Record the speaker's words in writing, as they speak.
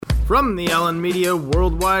From the Allen Media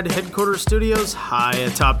Worldwide Headquarters Studios, high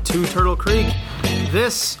atop Two Turtle Creek,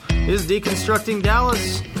 this is Deconstructing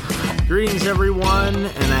Dallas. Greetings, everyone,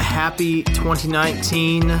 and a happy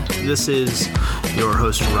 2019. This is your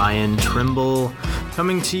host, Ryan Trimble,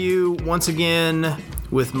 coming to you once again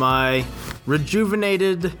with my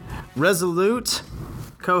rejuvenated, resolute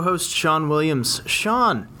co-host, Sean Williams.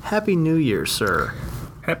 Sean, Happy New Year, sir.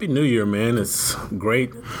 Happy New Year, man. It's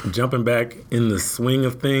great jumping back in the swing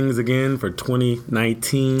of things again for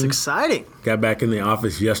 2019. It's exciting. Got back in the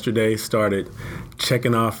office yesterday, started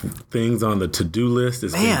checking off things on the to-do list.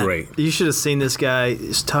 It's been great. You should have seen this guy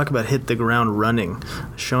talk about hit the ground running.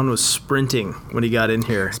 Sean was sprinting when he got in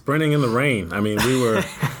here. Sprinting in the rain.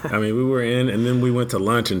 We were in, and then we went to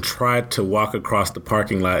lunch and tried to walk across the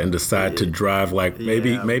parking lot and decide to drive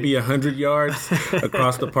maybe 100 yards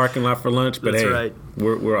across the parking lot for lunch. But that's hey, right.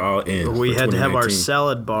 We're all in. We had to have our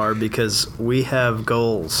salad bar because we have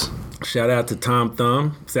goals. Shout out to Tom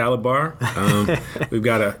Thumb Salad Bar. We've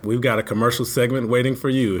got a commercial segment waiting for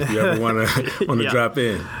you if you ever want to drop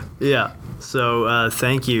in. Yeah. So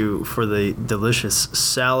thank you for the delicious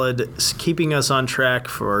salad, keeping us on track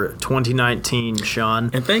for 2019, Sean.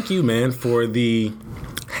 And thank you, man, for the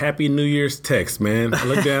Happy New Year's text, man. I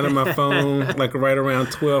looked down at my phone right around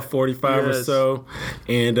 12:45 or so,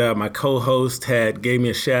 and my co-host giving me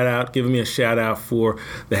a shout out for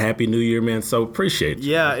the Happy New Year, man. So appreciate it.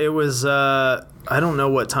 Yeah, it was. I don't know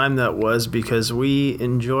what time that was because we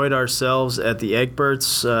enjoyed ourselves at the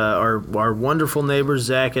Egberts, our wonderful neighbors,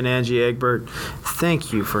 Zach and Angie Egbert.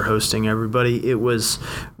 Thank you for hosting, everybody. It was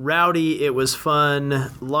rowdy. It was fun.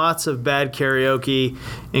 Lots of bad karaoke,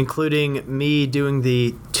 including me doing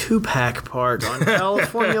the two-pack part on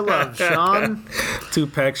California Love, Sean.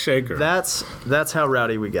 Two-pack shaker. That's how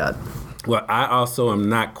rowdy we got. Well, I also am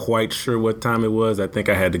not quite sure what time it was. I think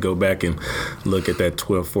I had to go back and look at that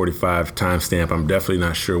 12:45 timestamp. I'm definitely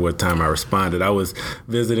not sure what time I responded. I was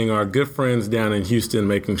visiting our good friends down in Houston,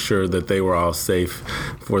 making sure that they were all safe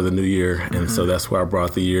for the new year, and so that's why I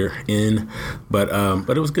brought the year in. But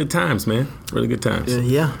it was good times, man. Really good times.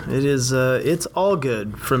 Yeah, it is. It's all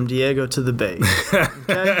good from Diego to the Bay.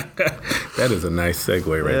 Okay? That is a nice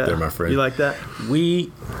segue right there, my friend. You like that?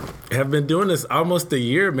 We have been doing this almost a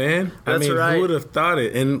year, man. That's right. Who would have thought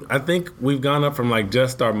it? And I think we've gone up from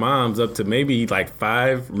just our moms up to maybe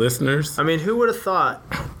 5 listeners. Who would have thought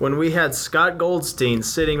when we had Scott Goldstein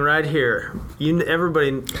sitting right here?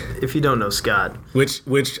 Everybody, if you don't know Scott. Which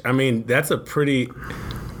that's a pretty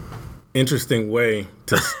interesting way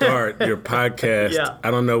to start your podcast. Yeah.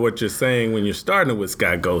 I don't know what you're saying when you're starting with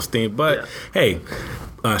Scott Goldstein, but hey,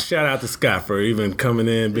 shout out to Scott for even coming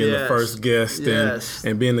in, being the first guest,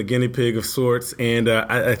 and being the guinea pig of sorts. And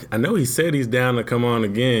I know he said he's down to come on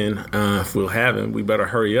again. If we'll have him, we better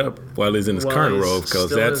hurry up while he's in his current role,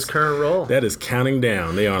 because his current role. That is counting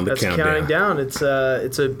down. They are on the countdown. Counting down.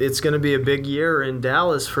 It's going to be a big year in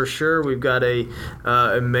Dallas for sure. We've got a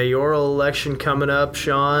mayoral election coming up,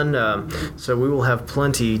 Sean. So we will have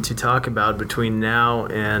plenty to talk about between now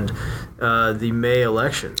and the May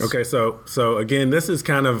elections. Okay, so again, this is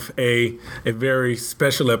kind of a very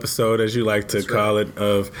special episode, as you like to call it,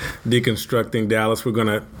 of Deconstructing Dallas. We're going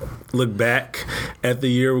to look back at the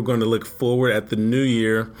year. We're going to look forward at the new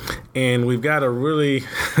year. And we've got a really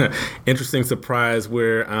interesting surprise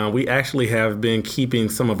where we actually have been keeping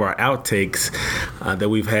some of our outtakes that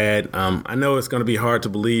we've had. I know it's going to be hard to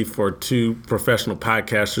believe for two professional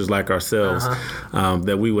podcasters like ourselves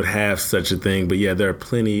that we would have such a thing. But yeah, there are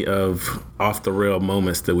plenty of off-the-rail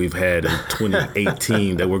moments that we've had in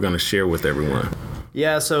 2018 that we're going to share with everyone.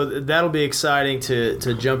 Yeah, so that'll be exciting to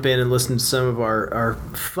jump in and listen to some of our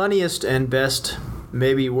funniest and best,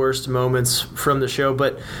 maybe worst moments from the show.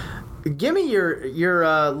 But give me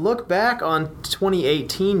your look back on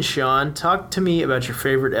 2018, Sean. Talk to me about your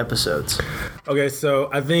favorite episodes. Okay, so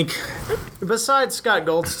I think... Besides Scott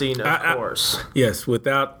Goldstein, of course. Yes,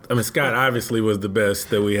 Scott obviously was the best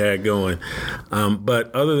that we had going.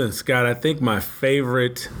 But other than Scott, I think my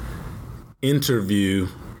favorite interview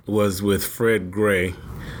was with Fred Gray.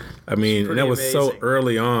 That was amazing. So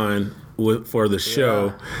early on for the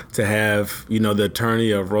show to have, the attorney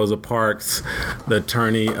of Rosa Parks, the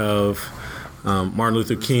attorney of Martin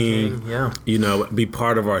Luther King, be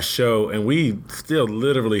part of our show. And we still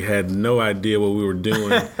literally had no idea what we were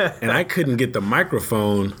doing. And I couldn't get the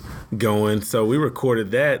microphone going, so we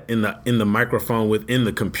recorded that in the microphone within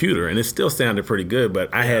the computer, and it still sounded pretty good,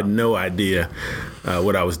 but I had no idea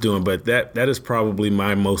what I was doing. But that is probably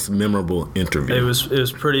my most memorable interview. It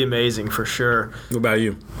was pretty amazing for sure. What about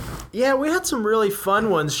you? Yeah, we had some really fun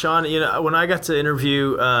ones, Sean. When I got to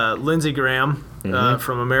interview Lindsey Graham,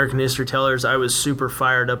 from American History Tellers. I was super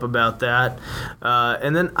fired up about that.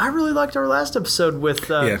 And then I really liked our last episode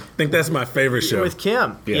with... I think that's my favorite show. With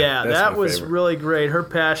Kim. Yeah, that was favorite. Really great. Her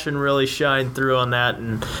passion really shined through on that,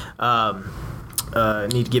 and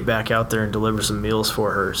need to get back out there and deliver some meals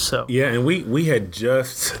for her. So yeah, and we had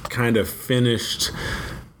just kind of finished...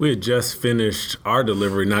 We had just finished our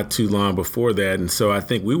delivery not too long before that, and so I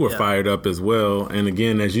think we were fired up as well. And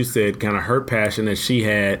again, as you said, kind of her passion that she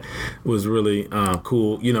had was really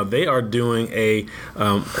cool. You know, they are doing a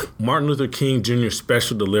Martin Luther King Jr.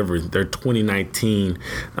 special delivery. Their 2019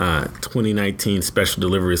 special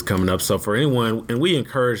delivery is coming up. So for anyone, and we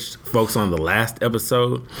encouraged folks on the last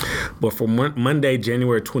episode, but for Monday,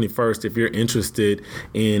 January 21st, if you're interested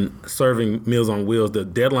in serving Meals on Wheels, the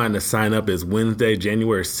deadline to sign up is Wednesday,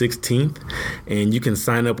 January 16th, and you can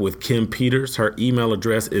sign up with Kim Peters. Her email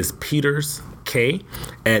address is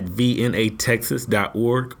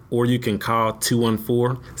petersk@vnatexas.org, or you can call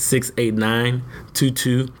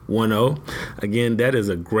 214-689-2210. Again, that is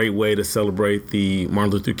a great way to celebrate the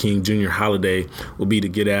Martin Luther King Jr. holiday, will be to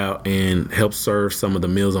get out and help serve some of the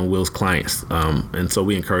Meals on Wheels clients. And so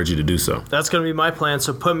we encourage you to do so. That's going to be my plan.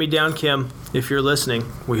 So put me down, Kim, if you're listening.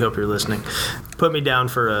 We hope you're listening. Put me down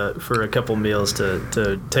for a couple meals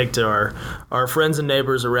to take to our friends and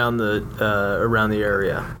neighbors around the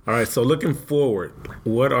area. All right, so looking forward,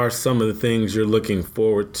 what are some of the things you're looking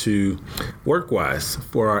forward to work-wise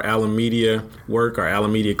for our Alamedia work, our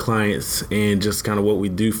Alamedia clients, and just kind of what we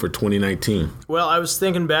do for 2019? Well, I was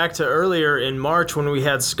thinking back to earlier in March when we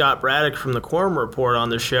had Scott Braddock from the Quorum Report on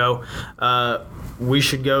the show. We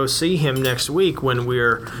should go see him next week when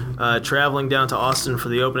we're traveling down to Austin for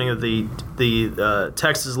the opening of the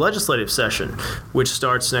Texas legislative session, which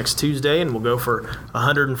starts next Tuesday and will go for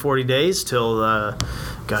 140 days till, I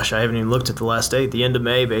haven't even looked at the last date, the end of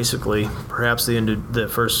May, basically, perhaps the end of the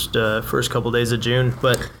first couple days of June.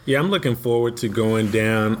 But yeah, I'm looking forward to going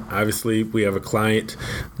down. Obviously, we have a client,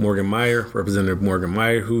 Morgan Meyer, Representative Morgan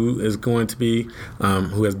Meyer, who is going to be,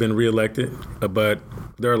 who has been reelected, but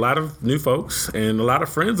there are a lot of new folks and a lot of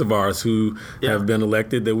friends of ours who have been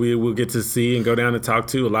elected that we will get to see and go down and talk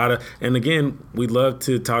to. And again, we love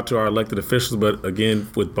to talk to our elected officials, but again,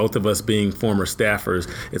 with both of us being former staffers,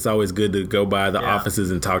 it's always good to go by the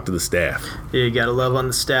offices and talk to the staff. Yeah, you got to love on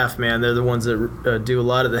the staff, man. They're the ones that do a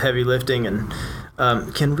lot of the heavy lifting and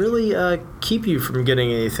can really keep you from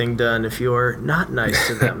getting anything done if you're not nice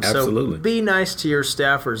to them. Absolutely. So be nice to your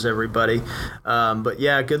staffers, everybody. But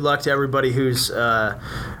yeah, good luck to everybody who's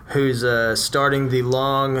starting the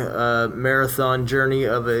long marathon journey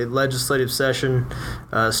of a legislative session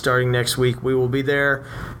starting next week. We will be there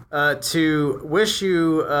to wish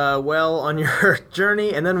you well on your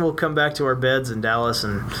journey, and then we'll come back to our beds in Dallas,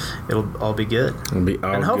 and it'll all be good.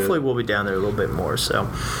 And hopefully we'll be down there a little bit more. So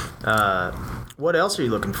what else are you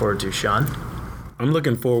looking forward to, Sean? I'm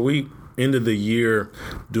looking forward. We ended the year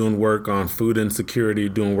doing work on food insecurity,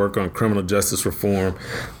 doing work on criminal justice reform.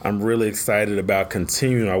 I'm really excited about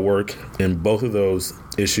continuing our work in both of those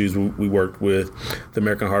issues. We worked with the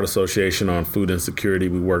American Heart Association on food insecurity.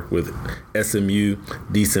 We worked with SMU,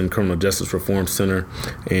 Decent Criminal Justice Reform Center,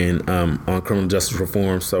 and on criminal justice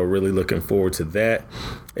reform. So really looking forward to that.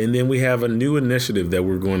 And then we have a new initiative that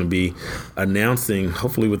we're going to be announcing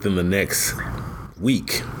hopefully within the next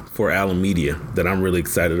week for Alamedia that I'm really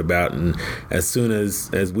excited about. And as soon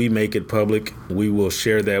as we make it public, we will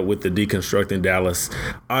share that with the Deconstructing Dallas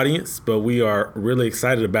audience. But we are really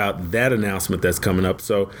excited about that announcement that's coming up.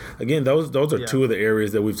 So again, those are two of the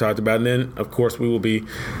areas that we've talked about. And then, of course, we will be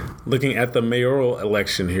looking at the mayoral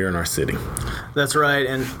election here in our city. That's right.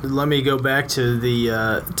 And let me go back to the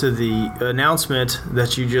announcement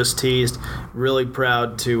that you just teased. Really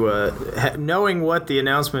proud to knowing what the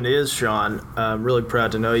announcement is, Sean. I'm really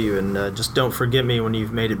proud to know you, and just don't forget me when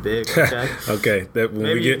you've made it big. Okay. Okay. That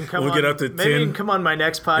when we get up to 10, maybe you can come on my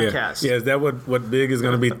next podcast. Yeah. Is that what big is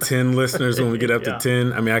going to be? 10 listeners when we get up to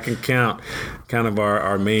 10. I mean, I can count kind of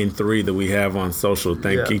our main 3 that we have on social.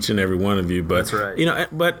 Thank each and every one of you. But that's right.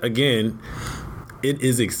 But again, it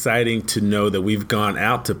is exciting to know that we've gone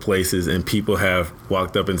out to places and people have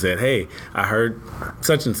walked up and said, "Hey, I heard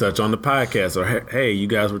such and such on the podcast," or "Hey, you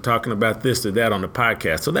guys were talking about this or that on the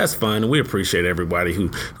podcast." So that's fun, and we appreciate everybody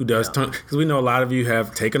who does, because we know a lot of you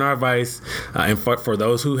have taken our advice. And for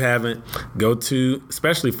those who haven't,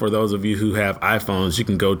 especially for those of you who have iPhones, you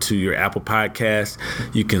can go to your Apple Podcast.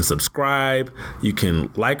 You can subscribe. You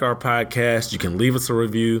can like our podcast. You can leave us a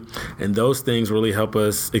review, and those things really help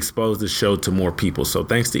us expose the show to more people. people. So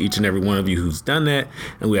thanks to each and every one of you who's done that,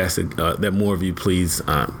 and we ask that more of you please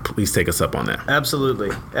take us up on that.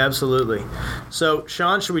 Absolutely. So,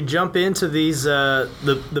 Sean, should we jump into these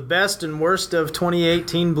the best and worst of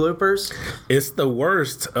 2018 bloopers? It's the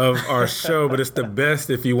worst of our show, but it's the best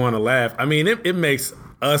if you want to laugh. I mean, it makes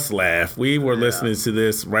us laugh. We were listening to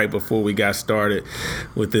this right before we got started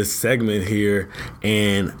with this segment here,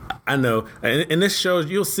 and I know, and this shows,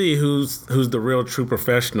 you'll see who's the real true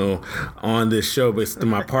professional on this show, but it's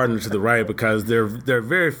my partner to the right, because there are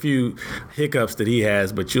very few hiccups that he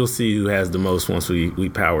has, but you'll see who has the most once we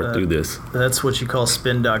power through this. That's what you call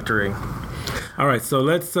spin doctoring. All right, so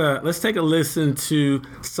let's take a listen to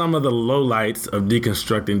some of the lowlights of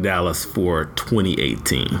Deconstructing Dallas for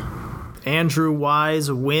 2018. Andrew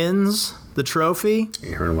Wise wins the trophy.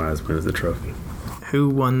 Aaron Wise wins the trophy. Who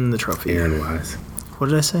won the trophy? Aaron Wise. What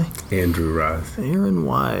did I say? Andrew Wise. Aaron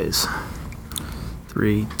Wise.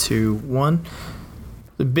 3, 2, 1.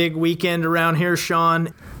 The big weekend around here,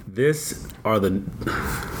 Sean. These are the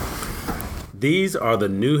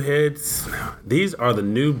new heads. These are the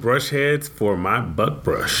new brush heads for my buck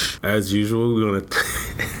brush. As usual, we're gonna.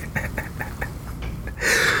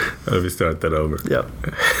 Let me start that over. Yep.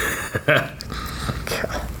 Okay.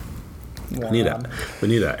 We need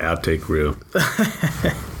an outtake reel.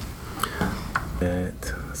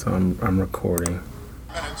 So I'm recording.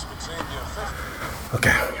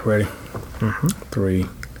 Okay, you ready? Mm-hmm. 3,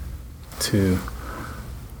 2,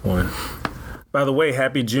 1. By the way,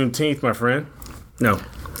 happy Juneteenth, my friend. No.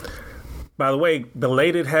 By the way,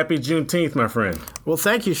 belated happy Juneteenth, my friend. Well,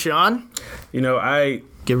 thank you, Sean. You know,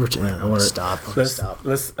 Give her to. I want to stop. Let's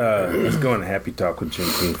go into happy talk with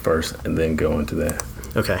Juneteenth first, and then go into that.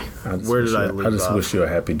 Okay. Where did I leave off? I just wish you a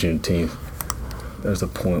happy Juneteenth. There's a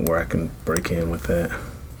point where I can break in with that.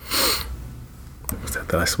 Was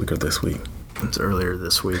that last week or this week? It's earlier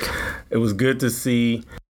this week. It was good to see.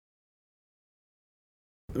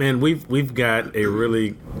 Man, we've got a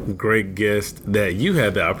really great guest that you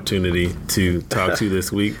had the opportunity to talk to this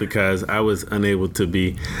week, because I was unable to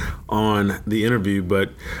be on the interview.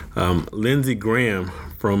 But Lindsey Graham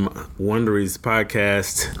from Wondery's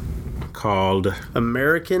podcast called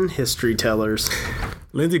American History Tellers.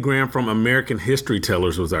 Lindsey Graham from American History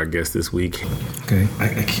Tellers was our guest this week. Okay, I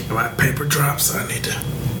can't, my paper drops, so I need to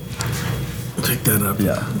pick that up.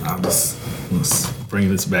 Yeah, let's bring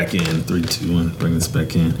this back in. 3, 2, 1. Bring this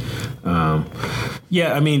back in.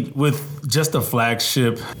 Yeah, I mean, with just a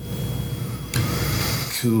flagship.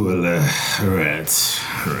 Cool. All right.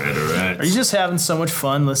 Are you just having so much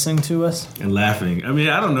fun listening to us? And laughing. I mean,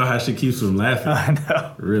 I don't know how she keeps from laughing. I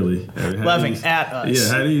know. Really. Laughing at us.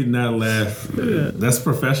 Yeah, how do you not laugh? That's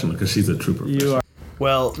professional, because she's a true professional. You are.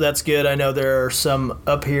 Well, that's good. I know there are some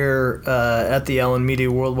up here at the Allen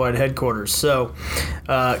Media Worldwide headquarters. So,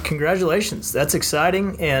 congratulations. That's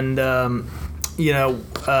exciting. And, we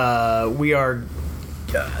are,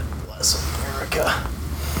 God bless America.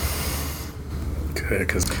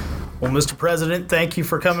 Good, Well, Mr. President, thank you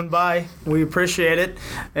for coming by. We appreciate it.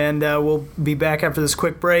 And we'll be back after this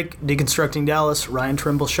quick break. Deconstructing Dallas, Ryan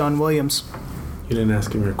Trimble, Sean Williams. You didn't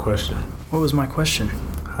ask him your question. What was my question?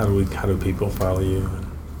 How do people follow you?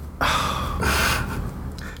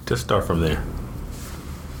 Just start from there.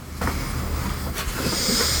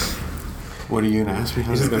 What are you going to ask me?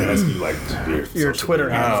 He's just going to ask you, like, your Twitter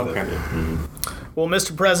handle. Oh, okay. Mm-hmm. Well,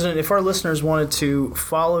 Mr. President, if our listeners wanted to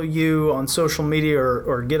follow you on social media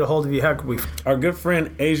or get a hold of you, how could we? Our good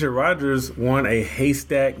friend Asia Rogers won a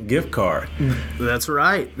Haystack gift card. That's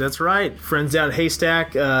right. Friends down at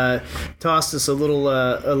Haystack tossed us a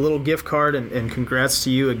little gift card, and congrats to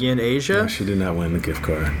you again, Asia. No, she did not win the gift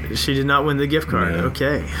card. She did not win the gift card. No.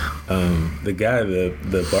 Okay. The guy,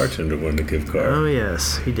 the bartender, won the gift card. Oh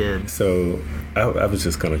yes, he did. So I was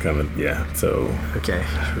just gonna kind of So okay,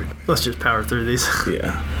 let's just power through these.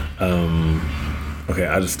 Yeah. Okay,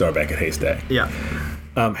 I'll just start back at Haystack. Yeah.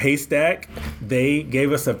 Haystack, they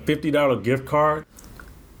gave us a $50 gift card.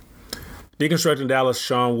 Deconstructing Dallas,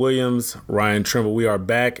 Sean Williams, Ryan Trimble. We are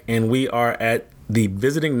back, and we are at the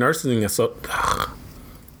Visiting Nursing Association.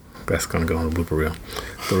 That's going to go on the blooper reel.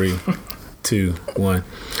 3, 2, 1.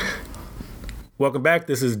 Welcome back.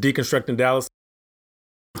 This is Deconstructing Dallas.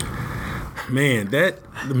 Man, that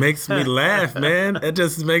makes me laugh, man. That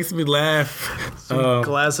just makes me laugh.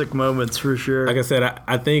 Classic moments for sure. Like I said,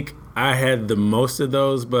 I think I had the most of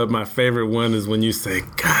those, but my favorite one is when you say,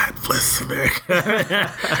 God bless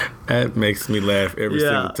America. That makes me laugh every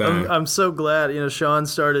single time. I'm so glad. Sean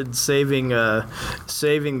started saving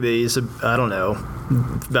these. I don't know,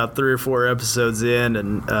 about 3 or 4 episodes in,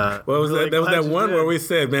 and what was really that? That was that one where we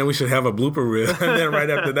said, "Man, we should have a blooper reel," and then right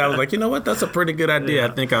after that, I was like, "You know what? That's a pretty good idea. I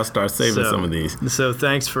think I'll start saving some of these." So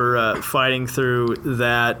thanks for fighting through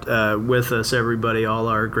that with us, everybody, all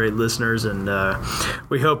our great listeners, and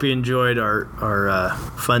we hope you enjoyed our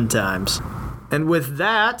fun times. And with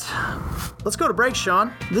that, let's go to break,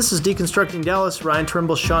 Sean. This is Deconstructing Dallas. Ryan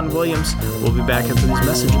Trimble, Sean Williams. We'll be back after these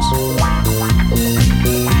messages.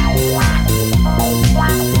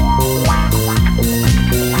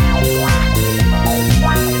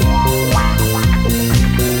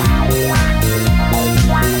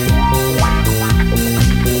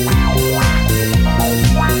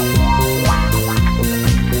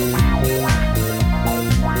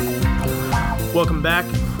 Welcome back.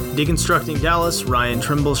 Deconstructing Dallas, Ryan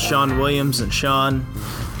Trimble, Sean Williams, and Sean.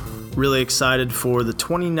 Really excited for the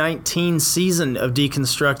 2019 season of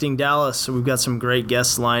Deconstructing Dallas. So we've got some great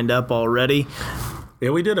guests lined up already. Yeah,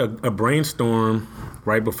 we did a brainstorm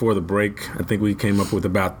right before the break. I think we came up with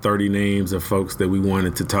about 30 names of folks that we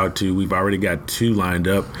wanted to talk to. We've already got 2 lined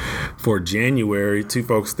up for January, 2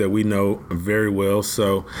 folks that we know very well.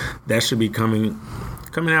 So that should be coming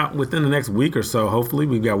out within the next week or so. Hopefully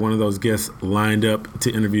we've got one of those guests lined up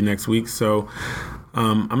to interview next week. So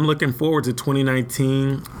I'm looking forward to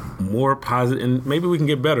 2019, more positive, and maybe we can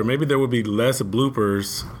get better. Maybe there will be less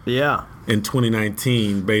bloopers in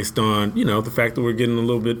 2019 based on, the fact that we're getting a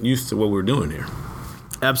little bit used to what we're doing here.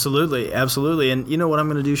 Absolutely. And you know what I'm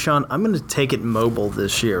going to do, Sean? I'm going to take it mobile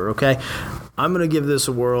this year, okay? I'm going to give this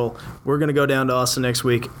a whirl. We're going to go down to Austin next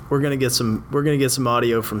week. We're going to get some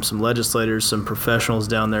audio from some legislators, some professionals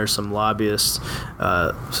down there, some lobbyists,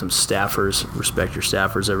 some staffers. Respect your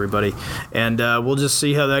staffers, everybody. And we'll just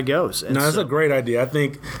see how that goes. And that's a great idea. I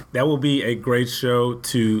think that will be a great show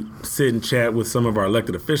to sit and chat with some of our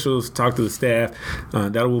elected officials, talk to the staff.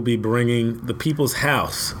 That will be bringing the people's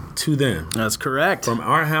house to them. That's correct. From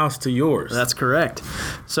our house to yours. That's correct.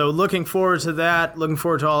 So looking forward to that. Looking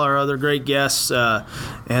forward to all our other great guests.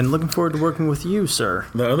 And looking forward to working with you, sir.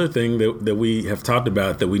 The other thing that we have talked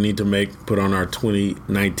about that we need to put on our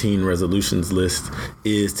 2019 resolutions list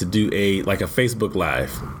is to do a Facebook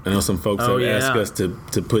Live. I know some folks have asked us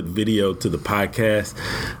to put video to the podcast.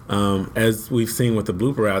 As we've seen with the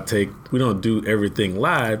blooper outtake, we don't do everything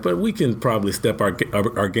live, but we can probably step our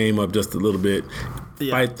game up just a little bit.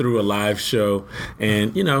 Fight through a live show,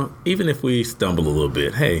 and even if we stumble a little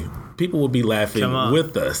bit, hey, people will be laughing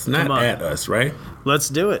with us, not at us, right? Let's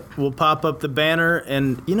do it. We'll pop up the banner,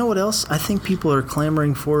 and you know what else? I think people are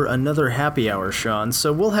clamoring for another happy hour, Sean,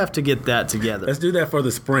 so we'll have to get that together. Let's do that for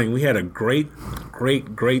the spring. We had a great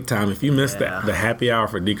time. If you missed the happy hour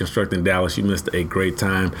for Deconstructing Dallas, you missed a great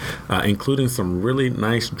time, including some really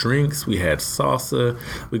nice drinks. We had salsa.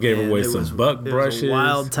 We gave away some buck brushes. It was a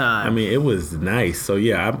wild time. I mean, it was nice. So,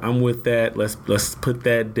 yeah, I'm with that. Let's put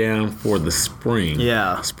that down for the spring.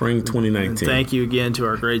 Yeah. Spring 2019. And thank you again to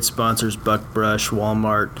our great sponsors, Buck Brush,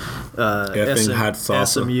 Walmart, effing hot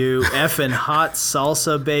salsa. SMU, effing hot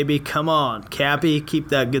salsa, baby. Come on, Cappy, keep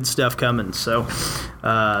that good stuff coming. So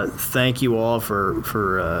thank you all for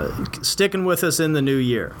sticking with us in the new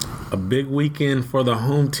year. A big weekend for the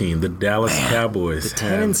home team, the Dallas Cowboys. The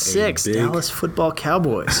 10-6 Dallas football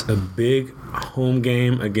Cowboys. A big home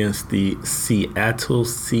game against the Seattle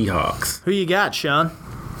Seahawks. Who you got, Sean?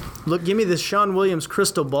 Look, give me the Sean Williams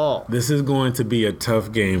crystal ball. This is going to be a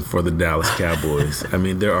tough game for the Dallas Cowboys. I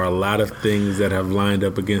mean, there are a lot of things that have lined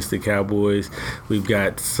up against the Cowboys. We've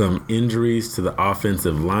got some injuries to the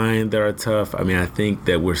offensive line that are tough. I mean, I think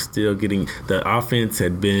that we're still getting – the offense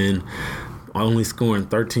had been only scoring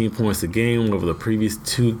 13 points a game over the previous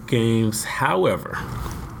 2 games. However,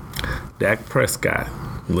 Dak Prescott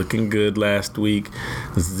looking good last week.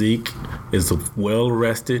 Zeke is well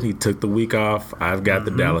rested. He took the week off. I've got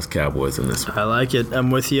the Dallas Cowboys in this one. I like it. I'm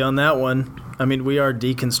with you on that one. I mean, we are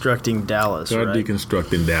deconstructing Dallas, right? We are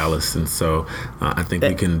deconstructing Dallas, and so I think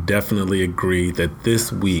we can definitely agree that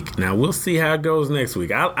this week. Now we'll see how it goes next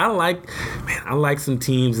week. I like some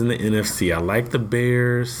teams in the NFC. I like the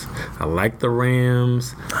Bears. I like the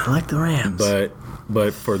Rams.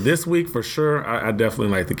 But for this week, for sure, I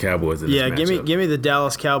definitely like the Cowboys in this matchup. Yeah, give me the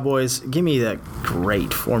Dallas Cowboys. Give me that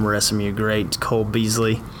great former SMU great Cole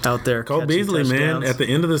Beasley out there. Cole Beasley, man, at the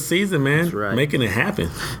end of the season, man, making it happen.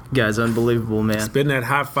 Guy's unbelievable, man. Spitting that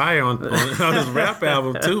hot fire on his rap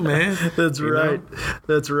album too, man. That's right.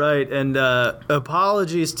 That's right. And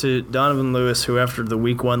apologies to Donovan Lewis, who after the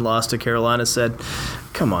Week 1 loss to Carolina said,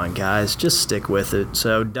 come on, guys, just stick with it.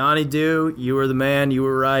 So, Donnie Doo, you were the man. You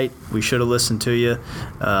were right. We should have listened to you.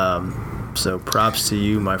 So props to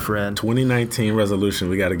you, my friend. 2019 resolution,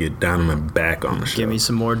 we got to get Donovan back on the show. Give me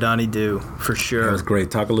some more Donnie Doo, for sure. That was great.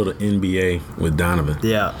 Talk a little NBA with Donovan.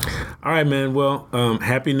 Yeah. All right, man. Well,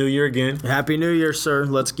 Happy New Year again. Happy New Year, sir.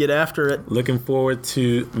 Let's get after it. Looking forward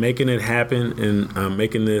to making it happen and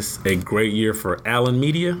making this a great year for Allen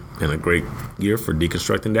Media and a great year for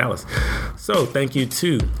Deconstructing Dallas. So thank you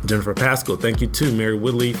to Jennifer Pascal. Thank you to Mary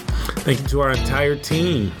Woodley. Thank you to our entire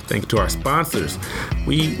team. Thank you to our sponsors.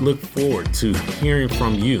 We look forward to hearing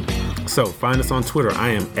from you. So find us on Twitter. I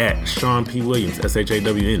am at Sean P. Williams,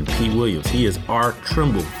 SHAWN P. Williams. He is R.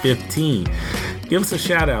 Trimble 15. Give us a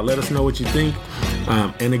shout out. Let us know what you think.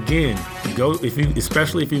 And again,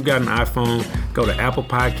 especially if you've got an iPhone, go to Apple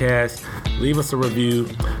Podcasts, leave us a review,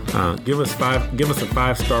 give us a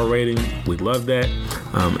 5-star rating. We'd love that.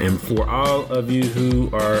 And for all of you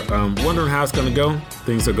who are wondering how it's going to go,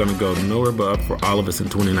 things are going to go nowhere but up for all of us in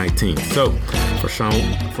 2019. So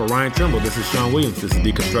for Ryan Trimble, this is Sean Williams. This is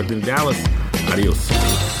Deconstructing Dallas. Adios.